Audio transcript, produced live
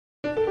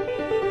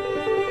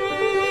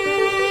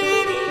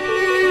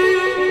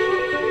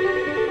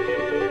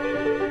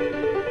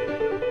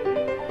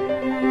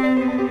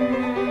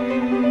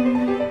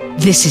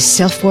This is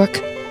SelfWork,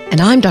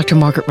 and I'm Dr.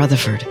 Margaret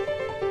Rutherford.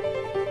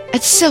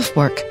 At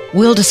SelfWork,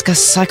 we'll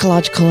discuss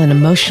psychological and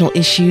emotional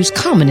issues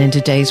common in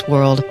today's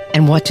world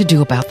and what to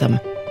do about them.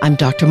 I'm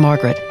Dr.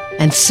 Margaret,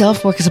 and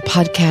SelfWork is a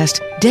podcast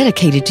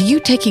dedicated to you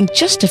taking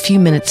just a few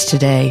minutes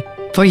today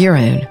for your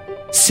own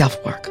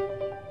self-work.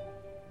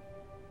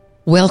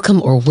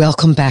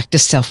 Welcome back to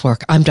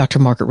SelfWork. I'm Dr.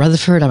 Margaret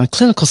Rutherford. I'm a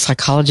clinical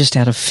psychologist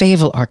out of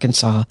Fayetteville,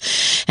 Arkansas,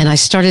 and I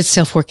started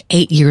SelfWork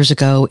 8 years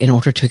ago in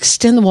order to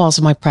extend the walls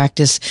of my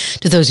practice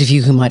to those of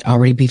you who might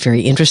already be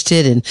very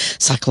interested in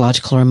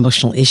psychological or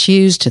emotional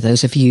issues, to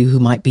those of you who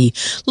might be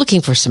looking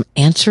for some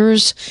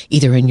answers,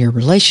 either in your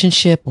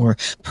relationship or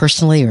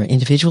personally or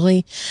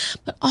individually,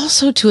 but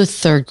also to a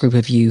third group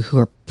of you who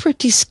are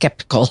pretty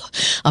skeptical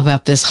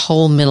about this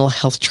whole mental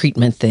health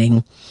treatment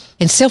thing.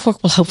 And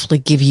SelfWork will hopefully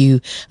give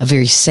you a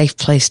very safe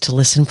place to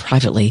listen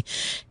privately.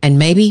 And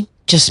maybe,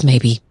 just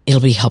maybe,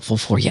 it'll be helpful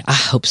for you. I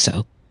hope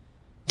so.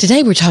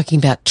 Today we're talking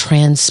about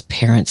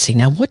transparency.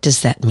 Now, what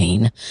does that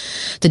mean?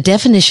 The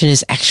definition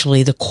is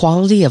actually the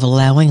quality of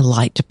allowing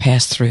light to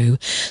pass through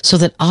so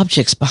that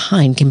objects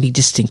behind can be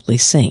distinctly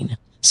seen.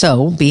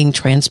 So, being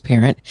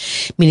transparent,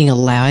 meaning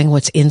allowing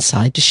what's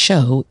inside to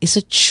show, is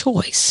a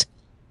choice.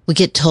 We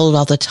get told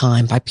all the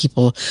time by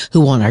people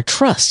who want our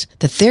trust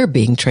that they're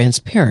being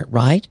transparent,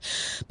 right?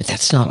 But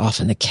that's not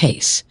often the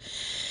case.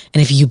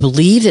 And if you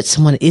believe that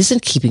someone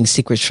isn't keeping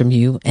secrets from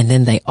you, and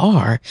then they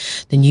are,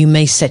 then you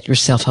may set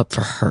yourself up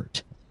for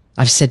hurt.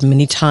 I've said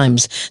many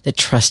times that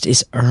trust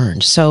is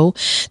earned. So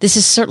this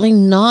is certainly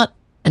not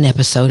an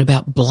episode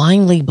about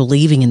blindly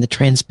believing in the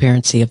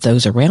transparency of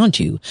those around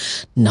you.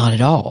 Not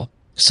at all.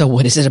 So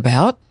what is it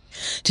about?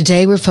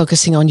 Today, we're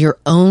focusing on your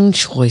own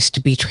choice to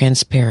be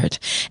transparent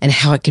and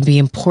how it can be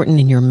important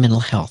in your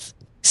mental health.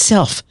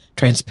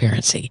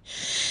 Self-transparency.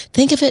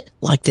 Think of it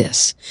like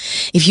this.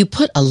 If you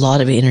put a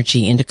lot of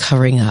energy into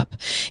covering up,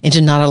 into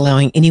not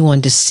allowing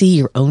anyone to see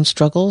your own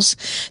struggles,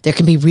 there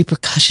can be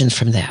repercussions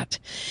from that.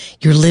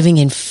 You're living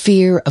in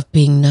fear of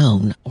being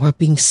known or of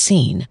being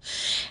seen.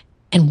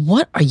 And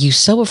what are you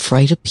so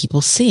afraid of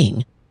people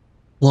seeing?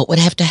 What would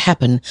have to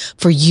happen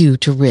for you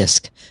to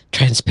risk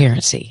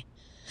transparency?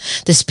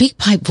 The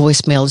SpeakPipe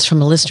voicemail is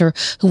from a listener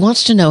who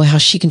wants to know how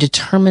she can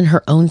determine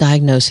her own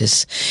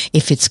diagnosis,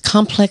 if it's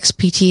complex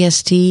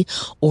PTSD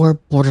or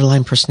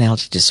borderline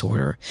personality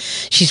disorder.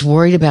 She's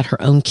worried about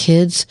her own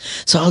kids,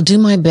 so I'll do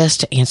my best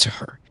to answer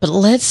her. But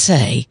let's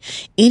say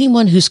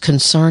anyone who's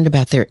concerned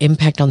about their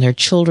impact on their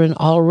children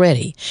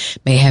already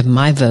may have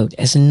my vote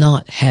as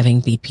not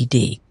having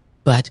BPD.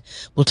 But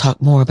we'll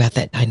talk more about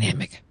that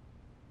dynamic.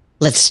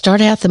 Let's start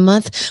out the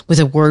month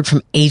with a word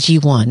from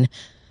AG1.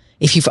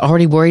 If you've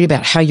already worried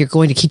about how you're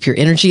going to keep your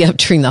energy up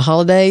during the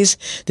holidays,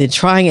 then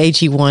trying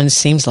AG1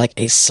 seems like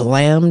a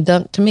slam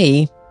dunk to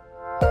me.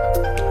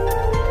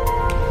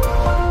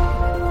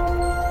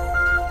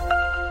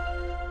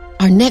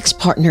 Our next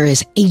partner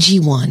is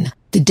AG1,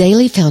 the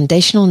daily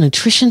foundational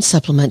nutrition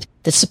supplement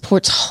that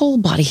supports whole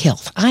body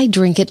health. I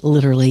drink it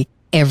literally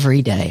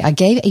every day. I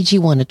gave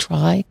AG1 a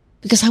try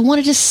because I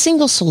wanted a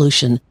single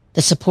solution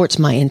that supports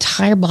my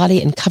entire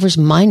body and covers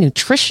my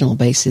nutritional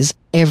bases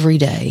every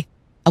day.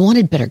 I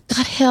wanted better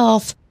gut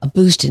health, a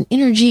boost in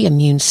energy,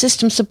 immune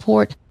system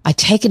support. I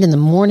take it in the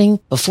morning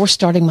before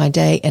starting my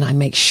day, and I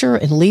make sure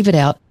and leave it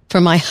out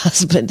for my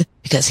husband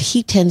because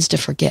he tends to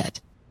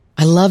forget.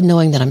 I love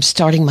knowing that I'm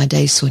starting my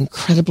day so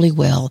incredibly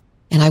well,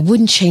 and I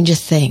wouldn't change a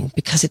thing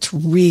because it's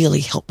really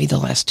helped me the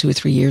last 2 or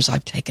 3 years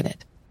I've taken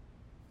it.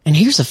 And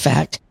here's a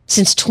fact.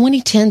 Since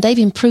 2010, they've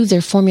improved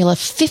their formula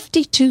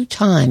 52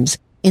 times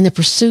in the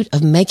pursuit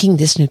of making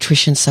this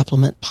nutrition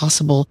supplement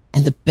possible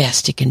and the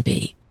best it can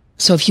be.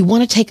 So if you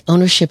want to take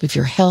ownership of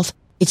your health,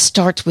 it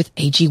starts with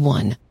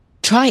AG1.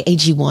 Try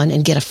AG1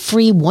 and get a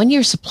free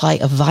 1-year supply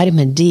of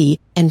vitamin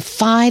D and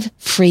 5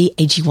 free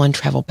AG1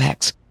 travel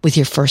packs with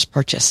your first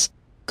purchase.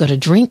 Go to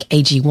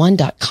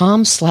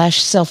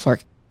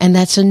drinkag1.com/selfwork, and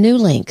that's a new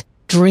link,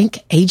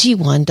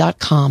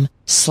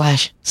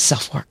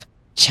 drinkag1.com/selfwork.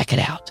 Check it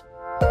out.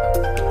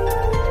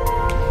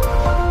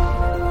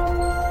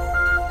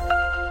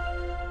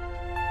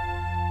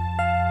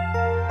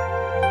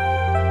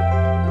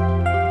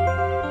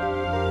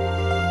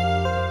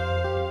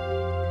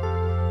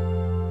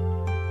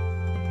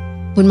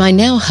 When my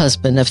now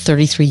husband of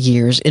 33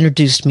 years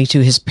introduced me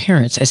to his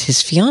parents as his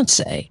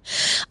fiancé,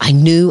 I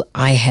knew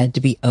I had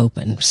to be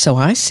open. So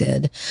I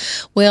said,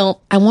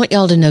 well, I want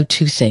y'all to know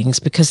 2 things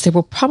because there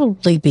will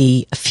probably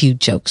be a few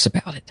jokes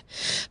about it.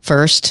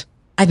 First,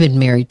 I've been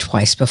married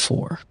twice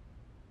before.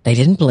 They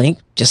didn't blink,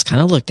 just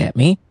kind of looked at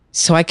me.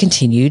 So I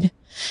continued.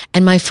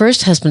 And my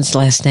first husband's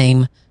last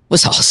name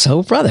was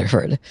also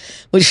Rutherford,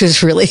 which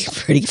was really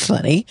pretty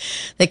funny.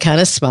 They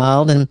kind of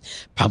smiled and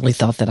probably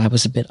thought that I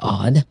was a bit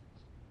odd.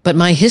 But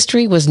my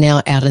history was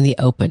now out in the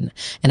open,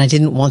 and I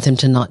didn't want them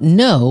to not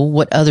know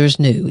what others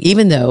knew,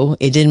 even though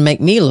it didn't make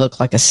me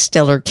look like a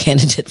stellar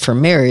candidate for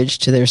marriage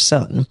to their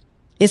son.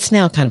 It's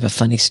now kind of a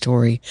funny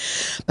story,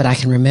 but I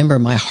can remember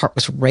my heart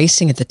was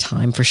racing at the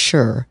time for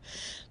sure.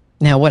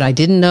 Now, what I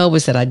didn't know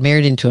was that I'd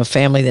married into a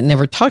family that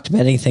never talked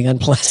about anything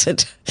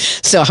unpleasant.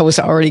 So I was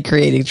already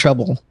creating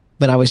trouble,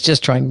 but I was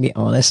just trying to be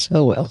honest.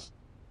 Oh, well.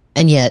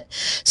 And yet,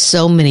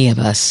 so many of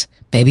us,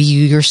 maybe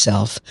you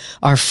yourself,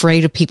 are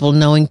afraid of people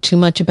knowing too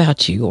much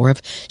about you or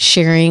of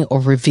sharing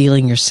or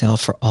revealing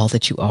yourself for all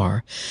that you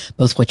are,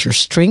 both what your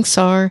strengths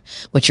are,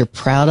 what you're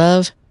proud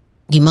of.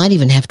 You might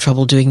even have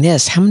trouble doing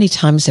this. How many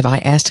times have I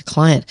asked a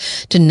client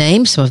to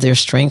name some of their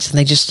strengths and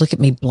they just look at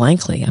me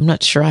blankly? I'm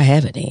not sure I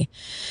have any.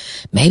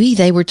 Maybe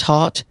they were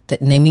taught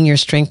that naming your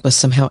strength was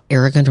somehow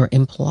arrogant or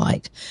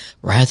impolite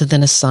rather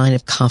than a sign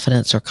of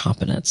confidence or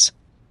competence.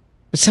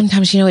 But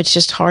sometimes, it's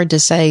just hard to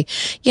say,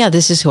 yeah,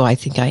 this is who I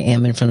think I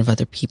am in front of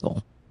other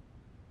people.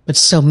 But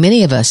so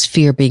many of us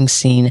fear being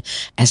seen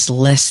as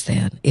less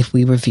than if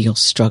we reveal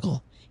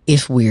struggle,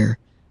 if we're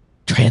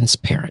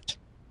transparent.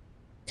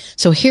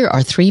 So here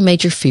are 3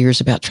 major fears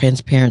about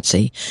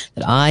transparency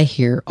that I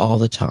hear all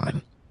the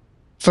time.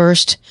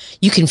 First,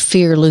 you can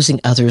fear losing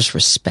others'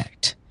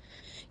 respect.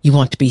 You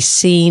want to be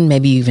seen,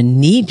 maybe you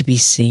even need to be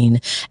seen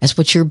as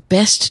what your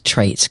best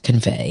traits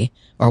convey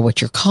or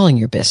what you're calling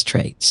your best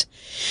traits.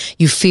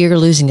 You fear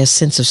losing a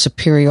sense of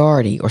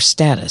superiority or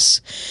status.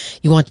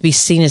 You want to be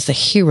seen as the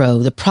hero,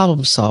 the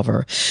problem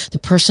solver, the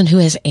person who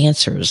has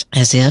answers,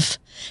 as if,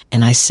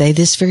 and I say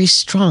this very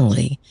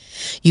strongly,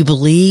 you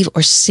believe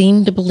or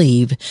seem to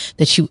believe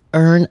that you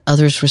earn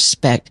others'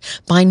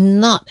 respect by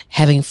not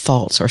having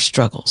faults or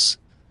struggles.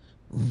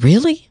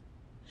 Really?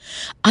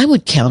 I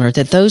would counter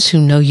that those who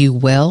know you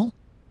well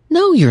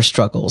know your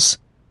struggles,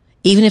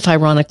 even if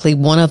ironically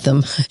one of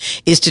them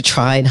is to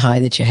try and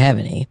hide that you have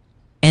any.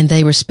 And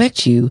they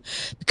respect you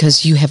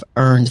because you have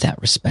earned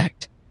that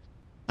respect.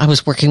 I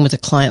was working with a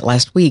client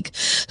last week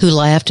who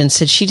laughed and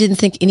said she didn't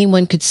think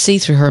anyone could see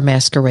through her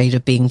masquerade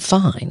of being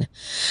fine.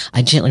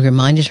 I gently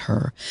reminded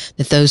her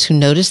that those who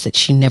noticed that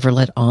she never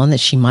let on that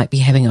she might be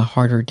having a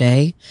harder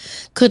day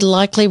could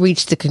likely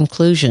reach the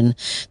conclusion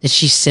that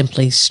she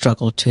simply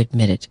struggled to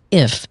admit it,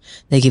 if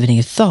they give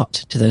any thought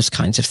to those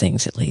kinds of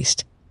things at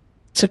least.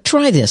 So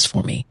try this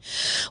for me.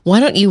 Why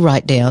don't you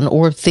write down,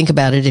 or think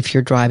about it if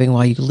you're driving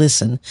while you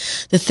listen,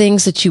 the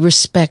things that you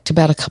respect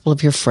about a couple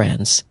of your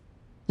friends.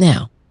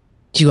 Now,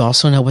 do you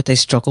also know what they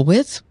struggle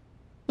with?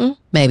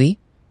 Maybe,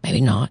 maybe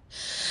not.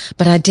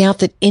 But I doubt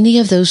that any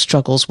of those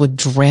struggles would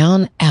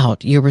drown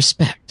out your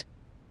respect.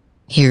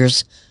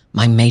 Here's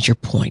my major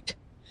point.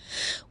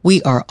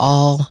 We are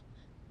all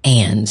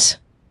ands.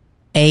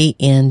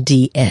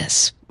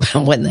 A-N-D-S.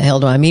 What in the hell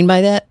do I mean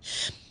by that?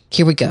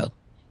 Here we go.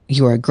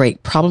 You are a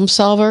great problem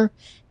solver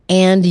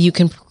and you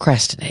can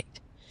procrastinate.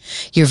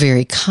 You're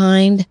very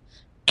kind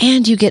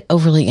and you get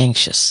overly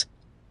anxious.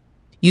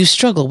 You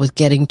struggle with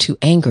getting too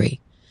angry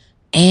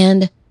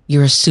and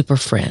you're a super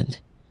friend.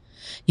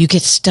 You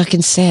get stuck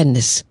in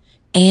sadness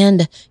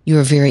and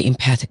you're very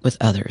empathic with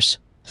others.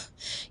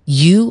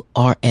 You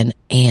are an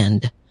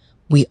and.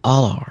 We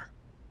all are.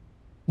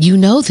 You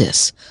know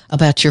this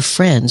about your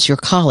friends, your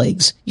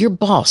colleagues, your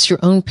boss, your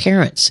own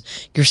parents,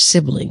 your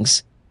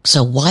siblings.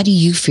 So why do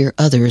you fear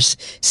others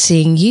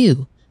seeing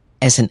you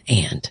as an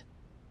and?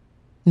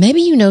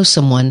 Maybe you know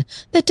someone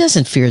that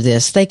doesn't fear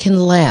this. They can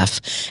laugh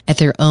at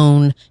their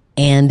own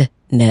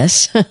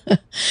and-ness.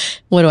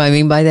 What do I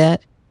mean by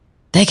that?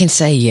 They can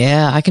say,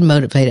 yeah, I can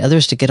motivate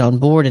others to get on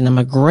board and I'm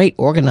a great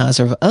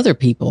organizer of other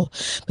people.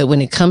 But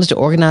when it comes to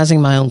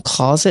organizing my own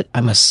closet,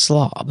 I'm a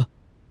slob.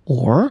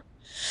 Or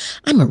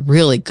I'm a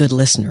really good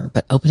listener,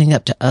 but opening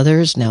up to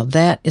others, now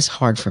that is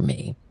hard for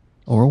me.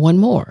 Or one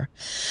more.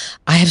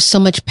 I have so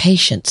much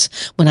patience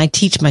when I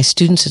teach my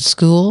students at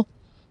school,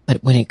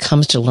 but when it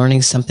comes to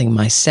learning something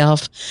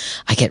myself,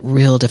 I get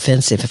real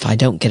defensive if I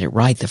don't get it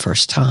right the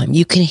first time.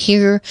 You can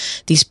hear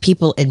these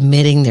people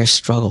admitting their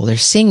struggle. They're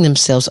seeing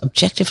themselves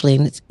objectively,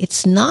 and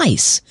it's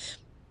nice.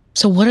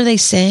 So what are they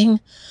saying?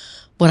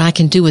 What I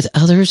can do with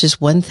others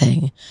is one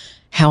thing.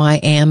 How I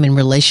am in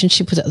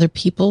relationship with other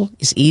people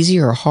is easy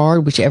or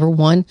hard, whichever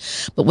one.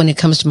 But when it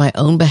comes to my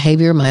own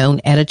behavior, my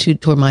own attitude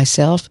toward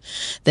myself,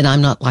 then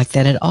I'm not like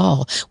that at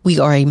all. We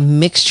are a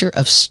mixture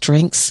of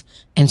strengths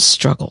and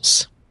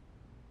struggles.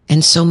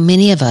 And so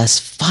many of us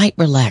fight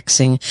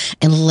relaxing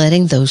and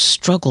letting those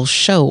struggles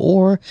show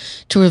or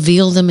to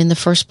reveal them in the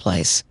first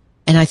place.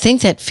 And I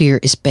think that fear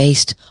is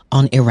based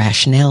on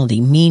irrationality,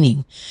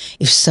 meaning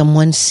if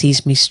someone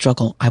sees me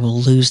struggle, I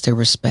will lose their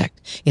respect.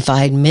 If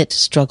I admit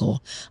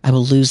struggle, I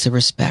will lose their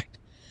respect.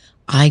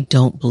 I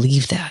don't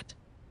believe that.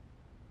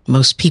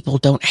 Most people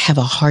don't have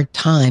a hard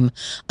time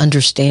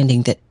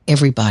understanding that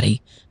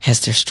everybody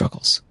has their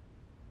struggles.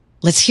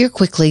 Let's hear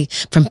quickly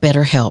from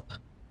BetterHelp.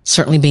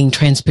 Certainly being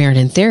transparent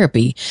in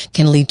therapy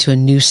can lead to a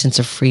new sense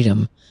of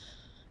freedom.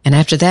 And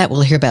after that,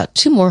 we'll hear about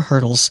 2 more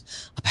hurdles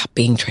about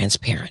being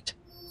transparent.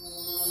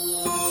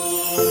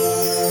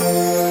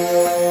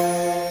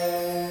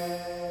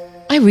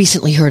 I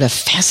recently heard a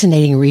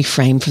fascinating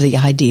reframe for the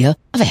idea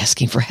of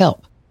asking for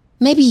help.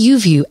 Maybe you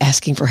view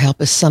asking for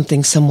help as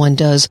something someone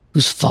does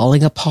who's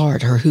falling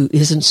apart or who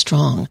isn't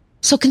strong.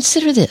 So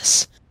consider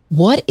this.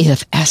 What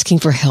if asking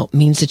for help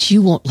means that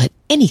you won't let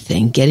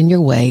anything get in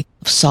your way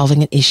of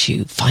solving an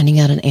issue, finding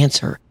out an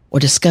answer, or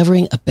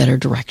discovering a better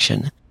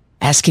direction.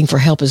 Asking for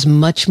help is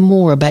much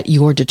more about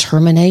your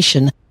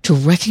determination to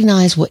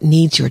recognize what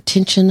needs your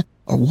attention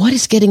or what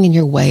is getting in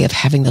your way of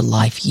having the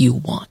life you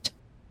want.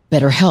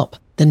 BetterHelp,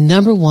 the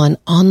 #1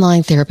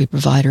 online therapy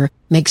provider,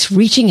 makes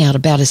reaching out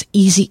about as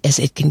easy as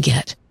it can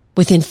get.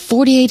 Within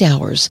 48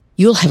 hours,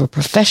 you'll have a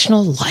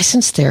professional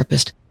licensed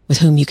therapist with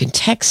whom you can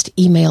text,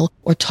 email,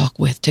 or talk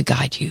with to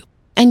guide you.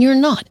 And you're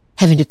not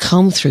having to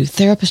comb through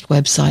therapist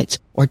websites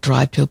or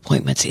drive to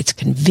appointments. It's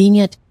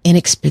convenient,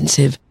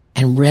 inexpensive,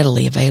 and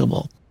readily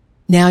available.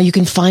 Now you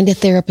can find a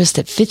therapist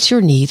that fits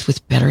your needs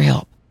with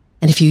BetterHelp.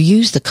 And if you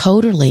use the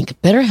code or link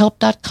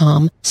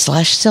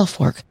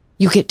betterhelp.com/selfwork,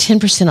 you'll get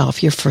 10%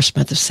 off your first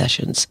month of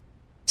sessions.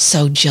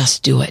 So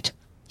just do it.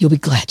 You'll be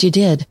glad you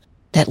did.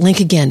 That link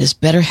again is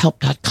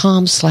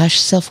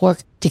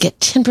betterhelp.com/selfwork to get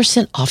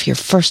 10% off your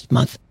first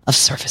month of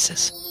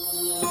services.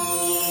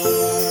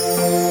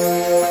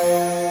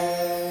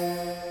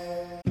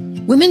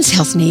 Women's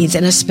health needs,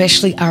 and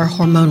especially our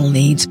hormonal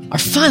needs, are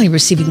finally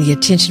receiving the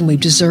attention we've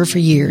deserved for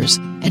years.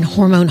 And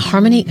Hormone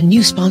Harmony, a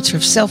new sponsor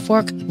of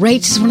SelfWork,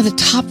 rates as one of the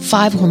top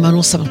 5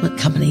 hormonal supplement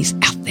companies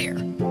out there.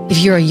 If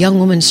you're a young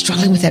woman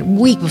struggling with that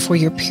week before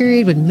your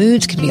period when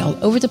moods can be all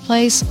over the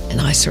place,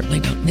 and I certainly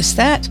don't miss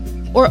that,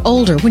 or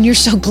older when you're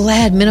so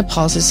glad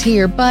menopause is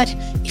here, but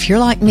if you're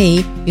like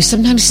me, you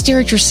sometimes stare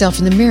at yourself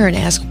in the mirror and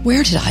ask,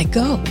 where did I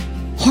go?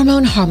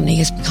 Hormone Harmony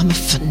has become a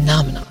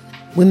phenomenon.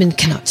 Women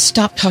cannot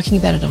stop talking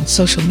about it on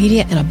social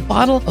media, and a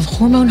bottle of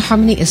Hormone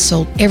Harmony is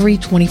sold every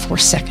 24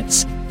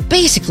 seconds.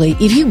 Basically,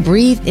 if you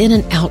breathe in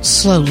and out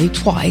slowly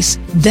twice,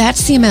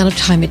 that's the amount of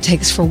time it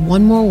takes for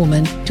one more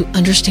woman to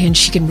understand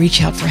she can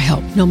reach out for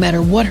help, no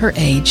matter what her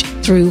age,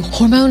 through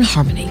Hormone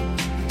Harmony.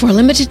 For a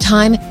limited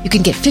time, you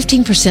can get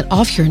 15%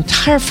 off your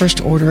entire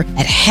first order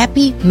at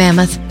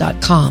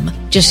happymammoth.com.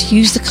 Just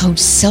use the code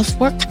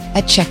SELFWORK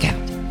at checkout.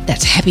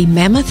 That's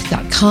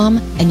happymammoth.com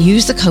and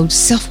use the code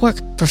SELFWORK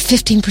for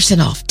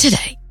 15% off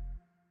today.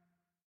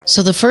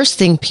 So the first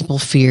thing people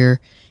fear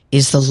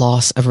is the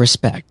loss of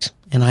respect.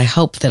 And I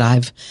hope that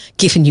I've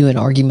given you an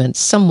argument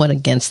somewhat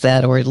against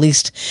that, or at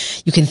least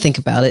you can think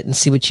about it and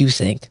see what you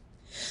think.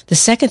 The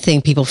second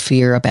thing people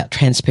fear about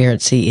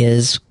transparency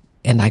is,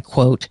 and I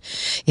quote,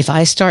 if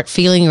I start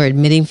feeling or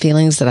admitting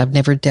feelings that I've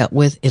never dealt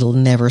with, it'll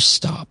never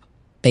stop.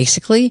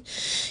 Basically,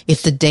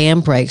 if the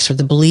dam breaks, or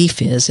the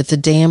belief is, if the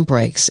dam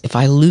breaks, if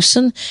I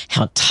loosen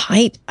how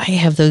tight I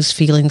have those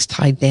feelings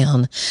tied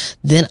down,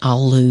 then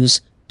I'll lose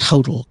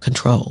total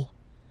control.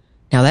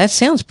 Now that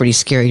sounds pretty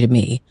scary to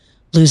me,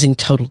 losing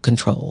total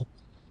control.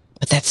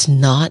 But that's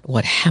not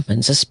what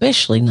happens,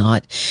 especially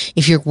not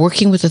if you're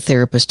working with a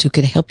therapist who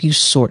can help you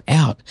sort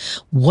out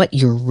what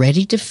you're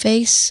ready to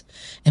face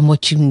and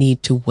what you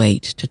need to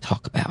wait to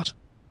talk about.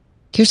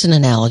 Here's an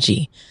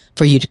analogy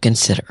for you to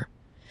consider.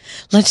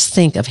 Let's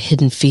think of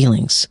hidden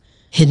feelings,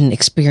 hidden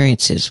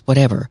experiences,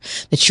 whatever,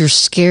 that you're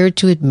scared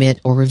to admit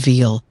or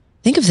reveal.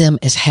 Think of them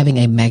as having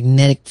a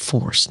magnetic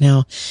force.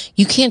 Now,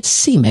 you can't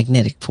see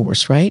magnetic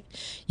force, right?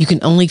 You can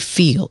only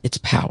feel its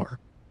power.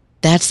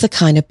 That's the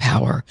kind of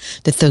power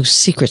that those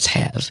secrets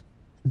have.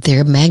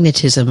 Their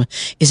magnetism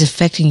is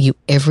affecting you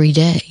every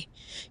day.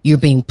 You're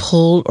being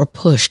pulled or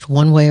pushed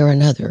one way or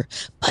another,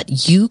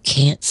 but you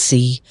can't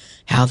see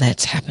how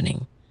that's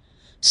happening.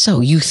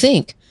 So you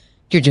think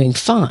you're doing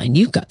fine.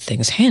 You've got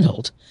things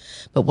handled.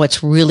 But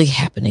what's really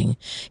happening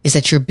is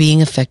that you're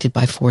being affected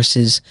by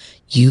forces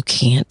you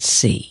can't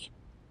see.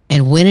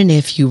 And when and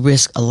if you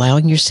risk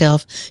allowing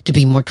yourself to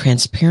be more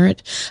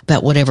transparent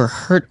about whatever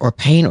hurt or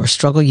pain or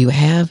struggle you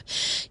have,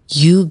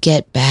 you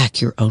get back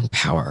your own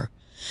power.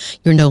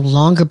 You're no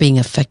longer being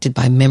affected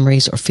by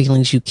memories or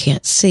feelings you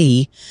can't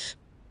see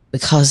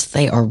because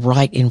they are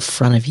right in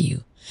front of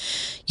you.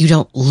 You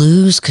don't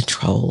lose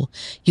control.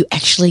 You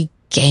actually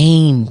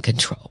gain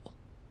control.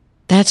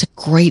 That's a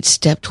great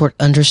step toward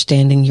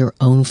understanding your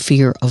own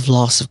fear of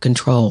loss of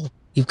control.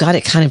 You've got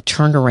it kind of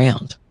turned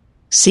around.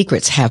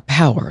 Secrets have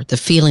power. The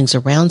feelings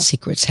around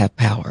secrets have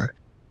power.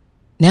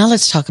 Now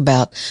let's talk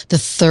about the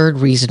third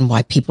reason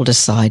why people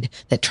decide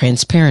that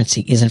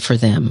transparency isn't for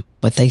them.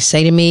 What they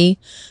say to me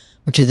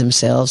or to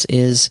themselves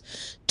is,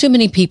 too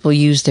many people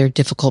use their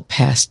difficult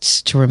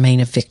pasts to remain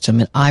a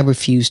victim, and I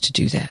refuse to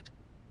do that.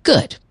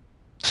 Good.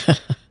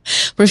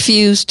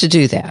 Refuse to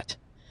do that.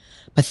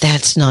 But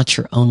that's not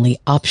your only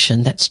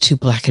option. That's too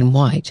black and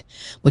white.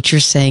 What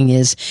you're saying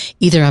is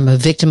either I'm a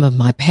victim of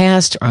my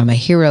past or I'm a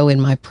hero in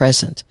my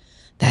present.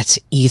 That's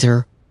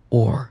either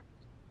or.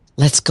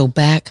 Let's go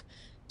back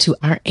to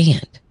our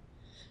and.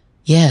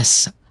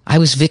 Yes, I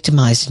was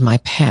victimized in my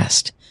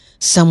past.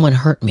 Someone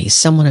hurt me.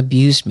 Someone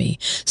abused me.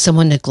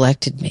 Someone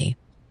neglected me.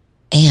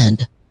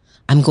 And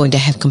I'm going to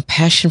have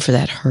compassion for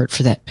that hurt,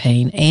 for that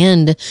pain,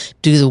 and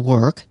do the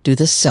work, do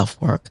the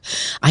self-work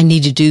I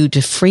need to do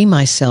to free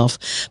myself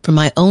from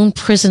my own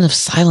prison of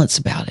silence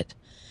about it.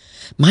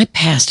 My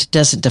past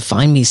doesn't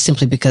define me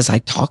simply because I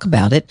talk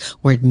about it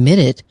or admit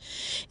it.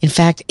 In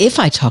fact, if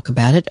I talk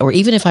about it, or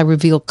even if I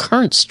reveal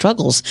current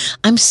struggles,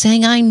 I'm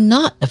saying I'm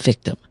not a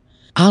victim.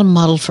 I'll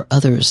model for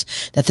others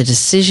that the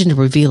decision to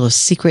reveal a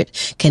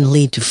secret can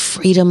lead to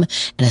freedom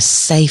and a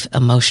safe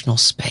emotional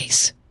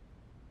space.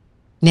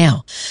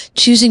 Now,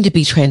 choosing to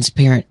be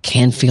transparent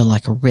can feel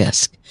like a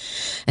risk,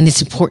 and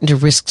it's important to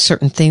risk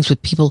certain things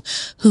with people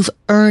who've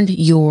earned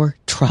your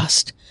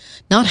trust,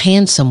 not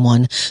hand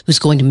someone who's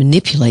going to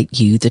manipulate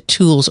you the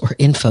tools or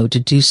info to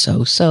do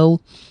so. So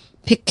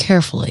pick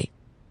carefully.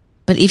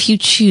 But if you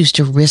choose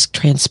to risk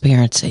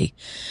transparency,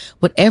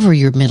 whatever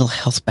your mental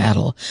health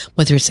battle,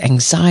 whether it's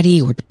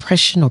anxiety or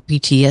depression or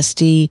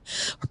PTSD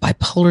or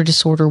bipolar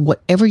disorder,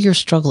 whatever your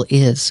struggle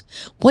is,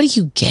 what do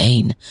you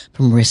gain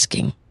from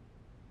risking?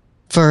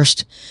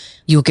 First,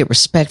 you'll get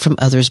respect from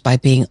others by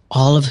being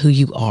all of who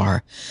you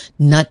are,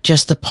 not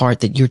just the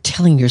part that you're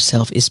telling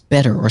yourself is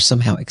better or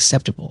somehow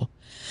acceptable.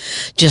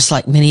 Just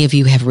like many of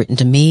you have written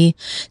to me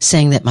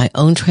saying that my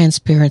own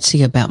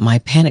transparency about my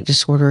panic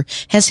disorder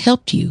has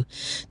helped you,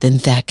 then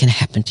that can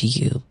happen to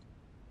you.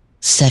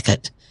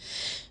 Second,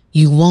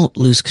 you won't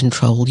lose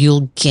control.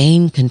 You'll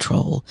gain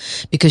control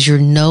because you're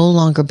no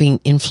longer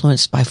being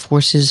influenced by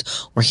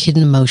forces or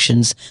hidden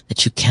emotions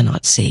that you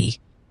cannot see.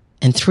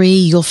 And three,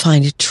 you'll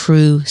find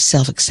true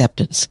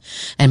self-acceptance.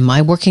 And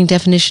my working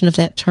definition of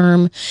that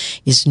term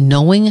is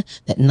knowing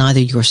that neither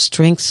your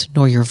strengths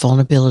nor your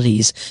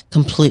vulnerabilities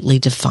completely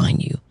define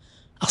you.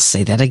 I'll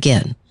say that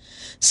again.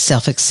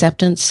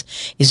 Self-acceptance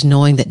is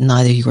knowing that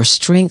neither your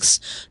strengths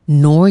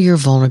nor your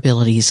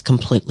vulnerabilities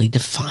completely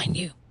define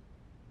you.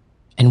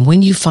 And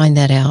when you find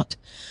that out,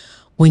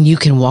 when you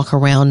can walk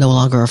around no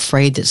longer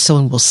afraid that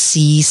someone will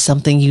see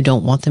something you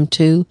don't want them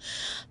to,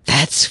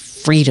 that's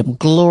freedom,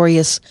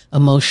 glorious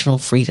emotional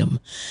freedom,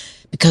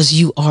 because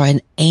you are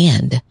an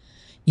and.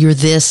 You're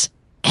this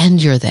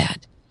and you're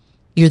that.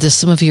 You're the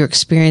sum of your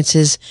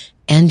experiences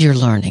and your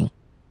learning.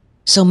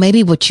 So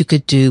maybe what you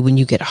could do when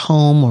you get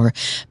home or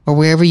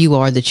wherever you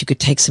are, that you could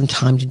take some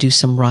time to do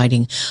some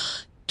writing,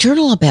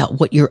 journal about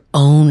what your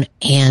own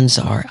ands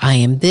are. I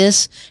am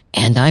this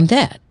and I'm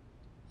that.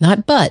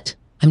 Not but.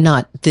 I'm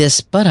not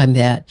this, but I'm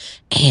that.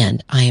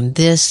 And I am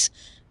this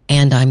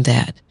and I'm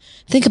that.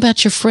 Think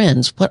about your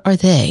friends. What are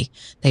they?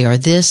 They are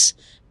this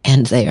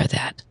and they are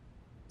that.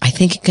 I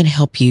think it can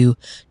help you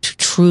to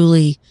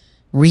truly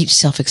reach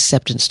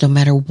self-acceptance no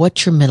matter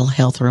what your mental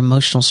health or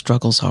emotional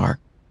struggles are,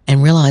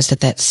 and realize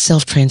that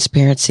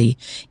self-transparency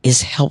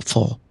is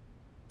helpful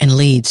and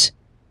leads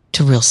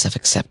to real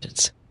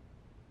self-acceptance.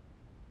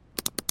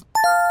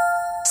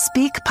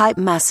 SpeakPipe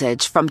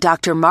message from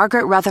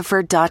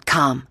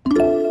drmargaretrutherford.com.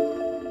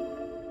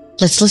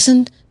 Let's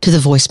listen to the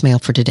voicemail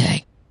for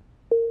today.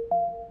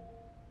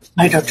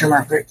 Hi, Dr.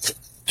 Margaret.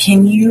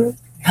 Can you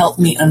help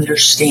me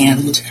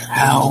understand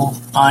how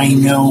I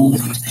know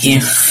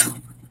if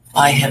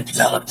I have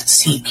developed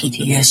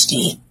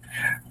CPTSD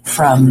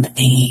from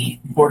a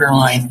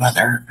borderline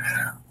mother,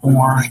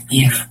 or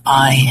if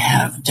I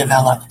have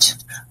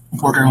developed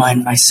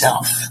borderline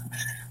myself?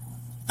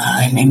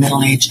 I'm a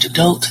middle-aged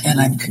adult and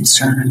I'm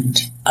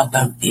concerned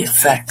about the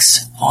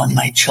effects on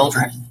my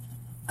children.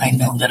 I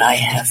know that I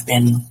have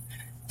been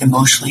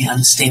emotionally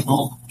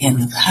unstable in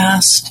the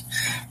past,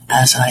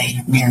 as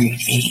I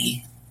married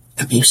a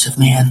abusive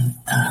man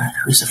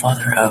who's the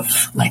father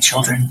of my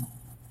children.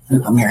 We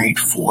were married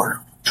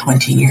for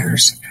 20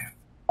 years.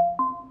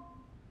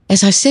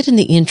 As I said in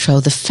the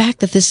intro, the fact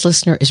that this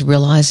listener is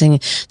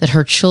realizing that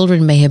her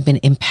children may have been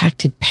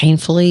impacted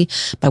painfully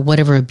by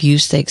whatever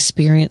abuse they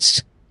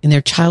experienced in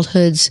their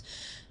childhoods,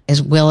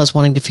 as well as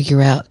wanting to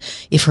figure out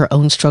if her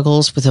own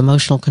struggles with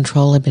emotional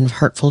control have been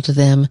hurtful to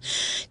them.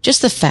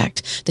 Just the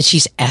fact that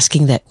she's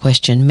asking that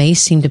question may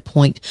seem to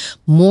point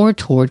more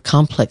toward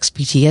complex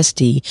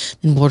PTSD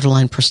than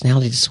borderline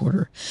personality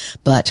disorder.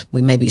 But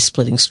we may be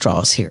splitting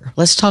straws here.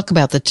 Let's talk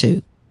about the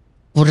two.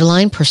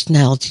 Borderline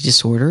personality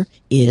disorder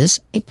is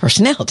a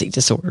personality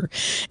disorder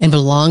and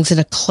belongs in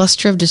a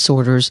cluster of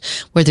disorders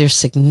where there's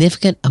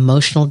significant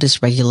emotional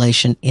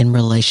dysregulation in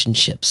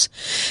relationships,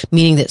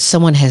 meaning that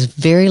someone has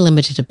very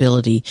limited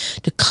ability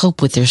to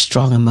cope with their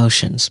strong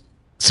emotions.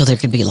 So there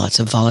can be lots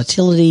of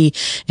volatility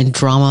and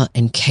drama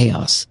and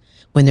chaos.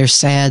 When they're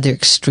sad, they're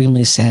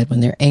extremely sad.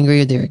 When they're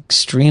angry, they're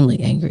extremely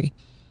angry.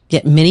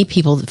 Yet many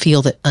people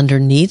feel that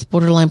underneath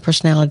borderline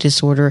personality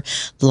disorder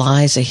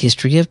lies a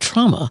history of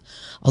trauma,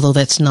 although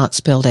that's not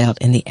spelled out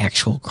in the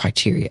actual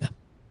criteria.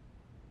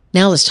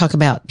 Now let's talk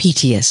about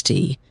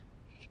PTSD.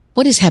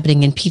 What is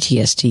happening in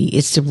PTSD?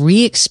 It's the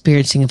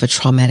re-experiencing of a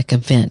traumatic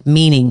event,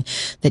 meaning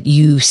that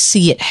you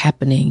see it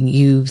happening.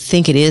 You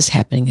think it is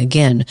happening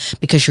again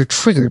because you're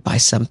triggered by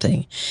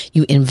something.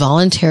 You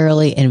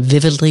involuntarily and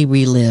vividly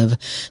relive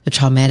the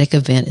traumatic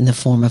event in the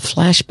form of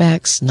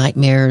flashbacks,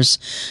 nightmares,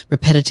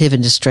 repetitive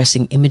and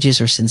distressing images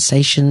or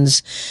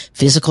sensations,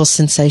 physical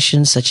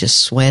sensations such as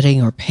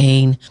sweating or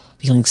pain,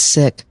 feeling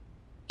sick.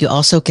 You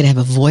also can have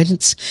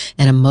avoidance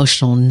and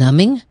emotional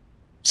numbing.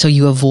 So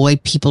you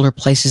avoid people or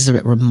places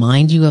that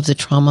remind you of the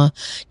trauma.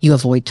 You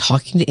avoid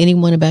talking to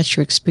anyone about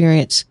your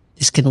experience.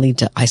 This can lead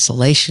to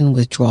isolation,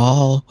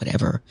 withdrawal,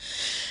 whatever.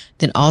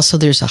 Then also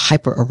there's a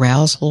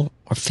hyperarousal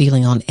or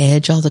feeling on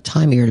edge all the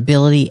time,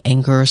 irritability,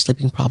 anger,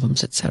 sleeping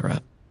problems,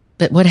 etc.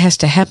 But what has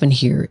to happen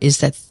here is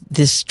that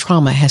this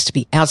trauma has to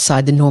be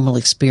outside the normal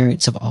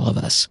experience of all of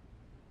us.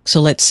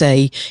 So let's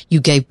say you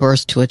gave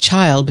birth to a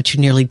child, but you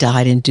nearly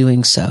died in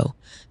doing so.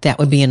 That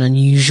would be an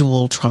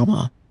unusual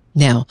trauma.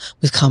 Now,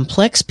 with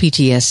complex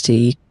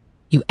PTSD,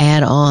 you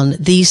add on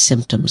these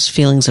symptoms: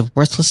 feelings of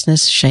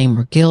worthlessness, shame,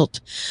 or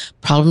guilt,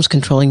 problems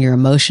controlling your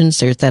emotions.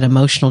 There's that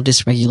emotional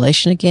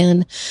dysregulation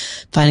again,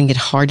 finding it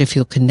hard to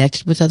feel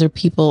connected with other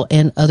people,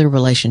 and other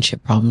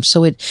relationship problems.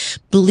 So it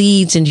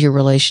bleeds into your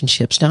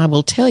relationships. Now, I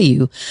will tell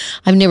you,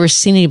 I've never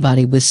seen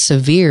anybody with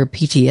severe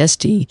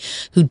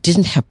PTSD who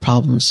didn't have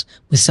problems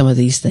with some of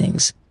these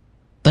things.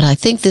 But I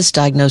think this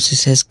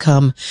diagnosis has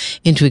come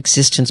into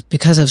existence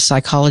because of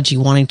psychology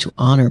wanting to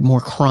honor more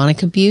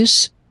chronic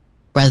abuse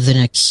rather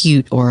than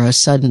acute or a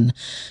sudden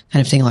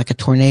kind of thing like a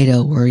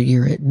tornado where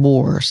you're at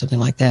war or something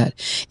like that.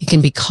 It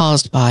can be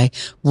caused by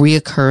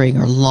reoccurring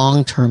or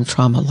long-term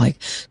trauma like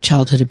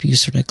childhood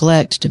abuse or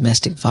neglect,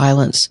 domestic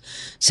violence,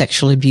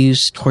 sexual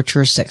abuse,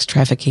 torture, sex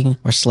trafficking,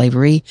 or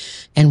slavery,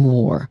 and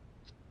war.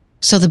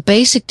 So the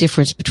basic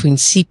difference between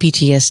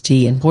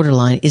CPTSD and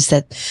borderline is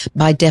that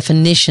by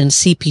definition,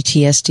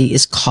 CPTSD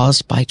is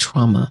caused by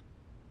trauma.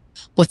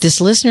 What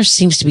this listener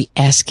seems to be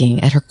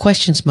asking at her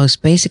question's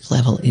most basic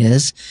level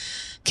is,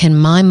 can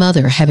my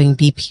mother having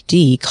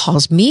BPD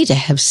cause me to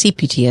have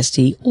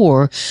CPTSD,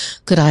 or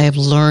could I have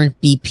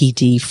learned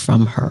BPD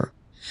from her?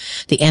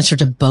 The answer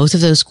to both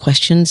of those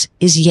questions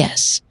is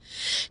yes.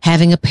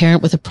 Having a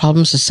parent with the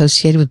problems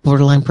associated with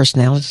borderline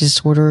personality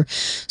disorder,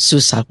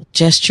 suicidal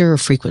gesture,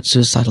 frequent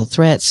suicidal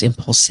threats,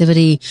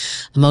 impulsivity,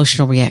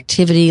 emotional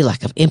reactivity,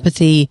 lack of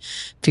empathy,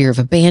 fear of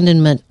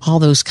abandonment, all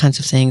those kinds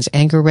of things,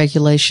 anger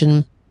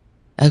regulation.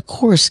 Of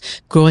course,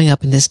 growing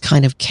up in this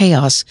kind of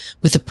chaos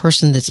with the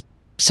person that's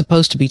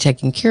supposed to be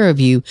taking care of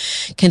you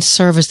can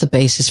serve as the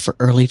basis for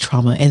early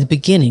trauma and the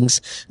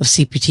beginnings of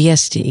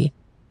CPTSD.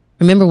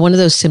 Remember, one of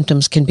those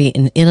symptoms can be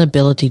an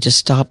inability to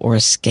stop or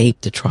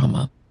escape the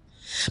trauma.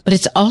 But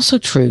it's also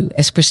true,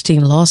 as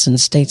Christine Lawson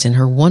states in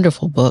her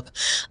wonderful book,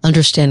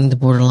 Understanding the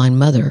Borderline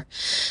Mother,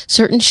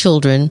 certain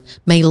children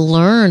may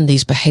learn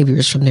these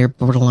behaviors from their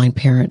borderline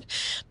parent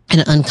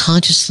and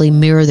unconsciously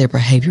mirror their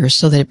behaviors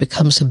so that it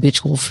becomes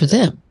habitual for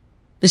them.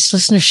 This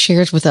listener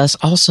shares with us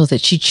also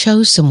that she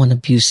chose someone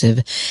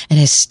abusive and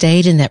has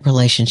stayed in that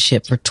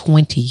relationship for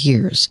 20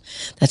 years.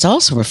 That's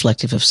also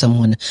reflective of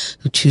someone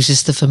who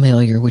chooses the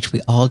familiar, which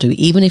we all do,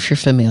 even if your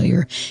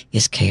familiar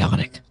is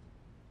chaotic.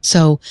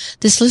 So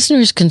this listener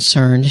is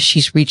concerned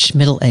she's reached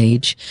middle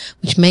age,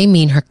 which may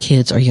mean her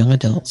kids are young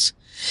adults.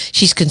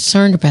 She's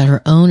concerned about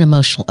her own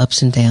emotional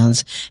ups and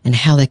downs and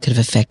how they could have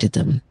affected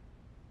them.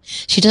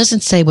 She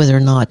doesn't say whether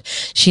or not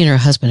she and her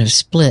husband have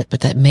split,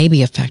 but that may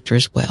be a factor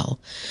as well.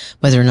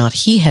 Whether or not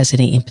he has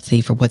any empathy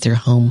for what their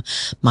home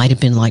might have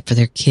been like for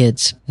their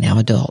kids, now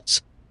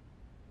adults.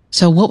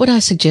 So what would I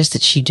suggest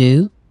that she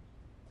do?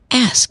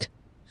 Ask.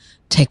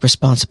 Take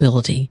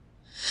responsibility.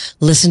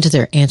 Listen to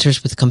their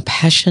answers with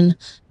compassion,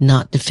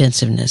 not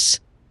defensiveness.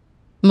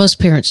 Most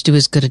parents do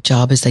as good a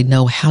job as they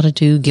know how to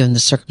do given the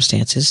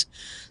circumstances.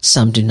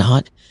 Some do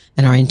not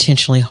and are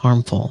intentionally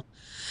harmful.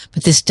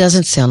 But this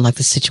doesn't sound like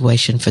the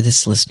situation for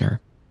this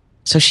listener.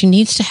 So she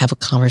needs to have a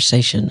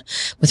conversation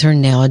with her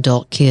now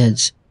adult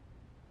kids.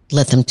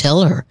 Let them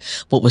tell her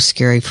what was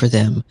scary for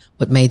them,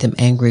 what made them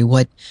angry,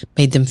 what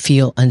made them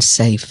feel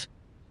unsafe.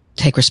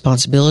 Take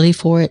responsibility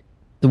for it.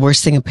 The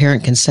worst thing a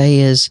parent can say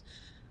is,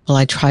 well,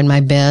 I tried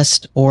my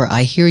best, or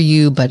I hear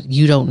you, but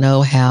you don't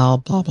know how,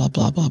 blah, blah,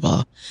 blah, blah,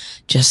 blah.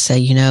 Just say,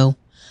 I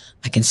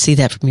can see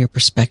that from your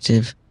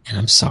perspective, and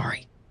I'm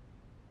sorry.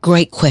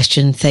 Great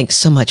question. Thanks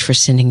so much for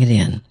sending it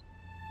in.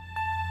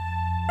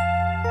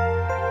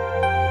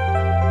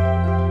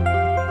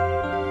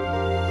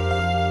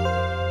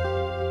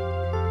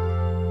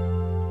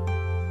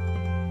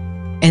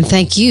 And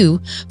thank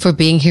you for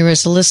being here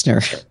as a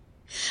listener.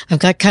 I've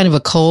got kind of a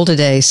cold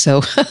today,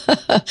 so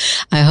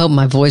I hope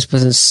my voice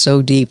wasn't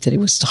so deep that it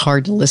was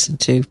hard to listen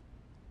to.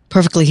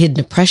 Perfectly Hidden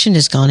Depression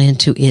has gone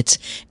into its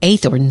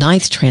 8th or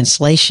 9th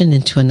translation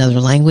into another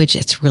language.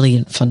 It's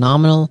really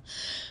phenomenal.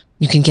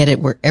 You can get it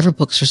wherever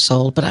books are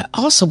sold, but I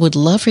also would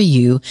love for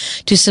you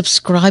to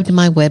subscribe to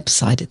my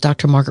website at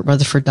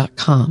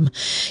drmargaretrutherford.com.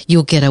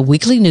 You'll get a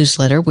weekly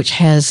newsletter, which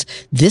has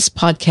this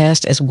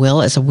podcast as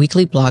well as a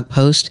weekly blog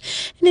post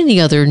and any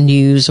other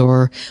news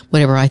or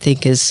whatever I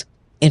think is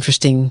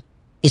interesting.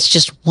 It's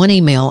just one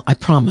email, I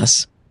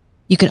promise.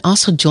 You can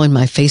also join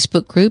my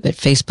Facebook group at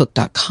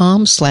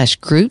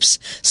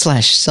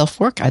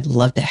facebook.com/groups/SelfWork. I'd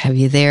love to have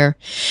you there.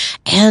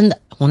 And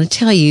I want to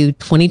tell you,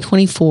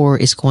 2024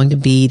 is going to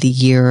be the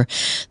year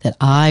that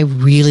I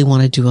really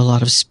want to do a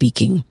lot of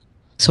speaking.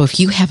 So if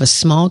you have a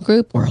small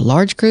group or a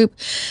large group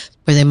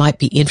where they might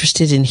be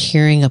interested in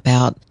hearing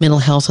about mental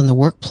health in the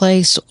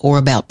workplace or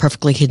about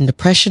perfectly hidden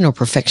depression or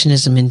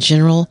perfectionism in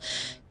general,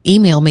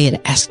 email me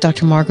at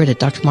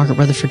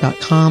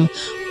askdrmargaret@drmargaretrutherford.com.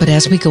 But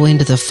as we go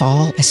into the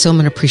fall, I so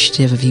am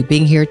appreciative of you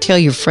being here. Tell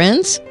your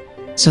friends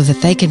so that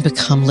they can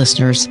become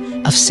listeners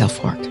of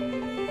SelfWork.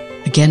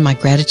 Again, my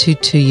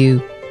gratitude to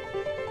you.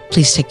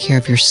 Please take care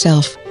of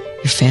yourself,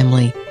 your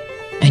family,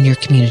 and your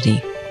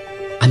community.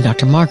 I'm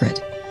Dr. Margaret,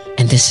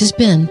 and this has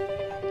been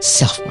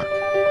SelfWork.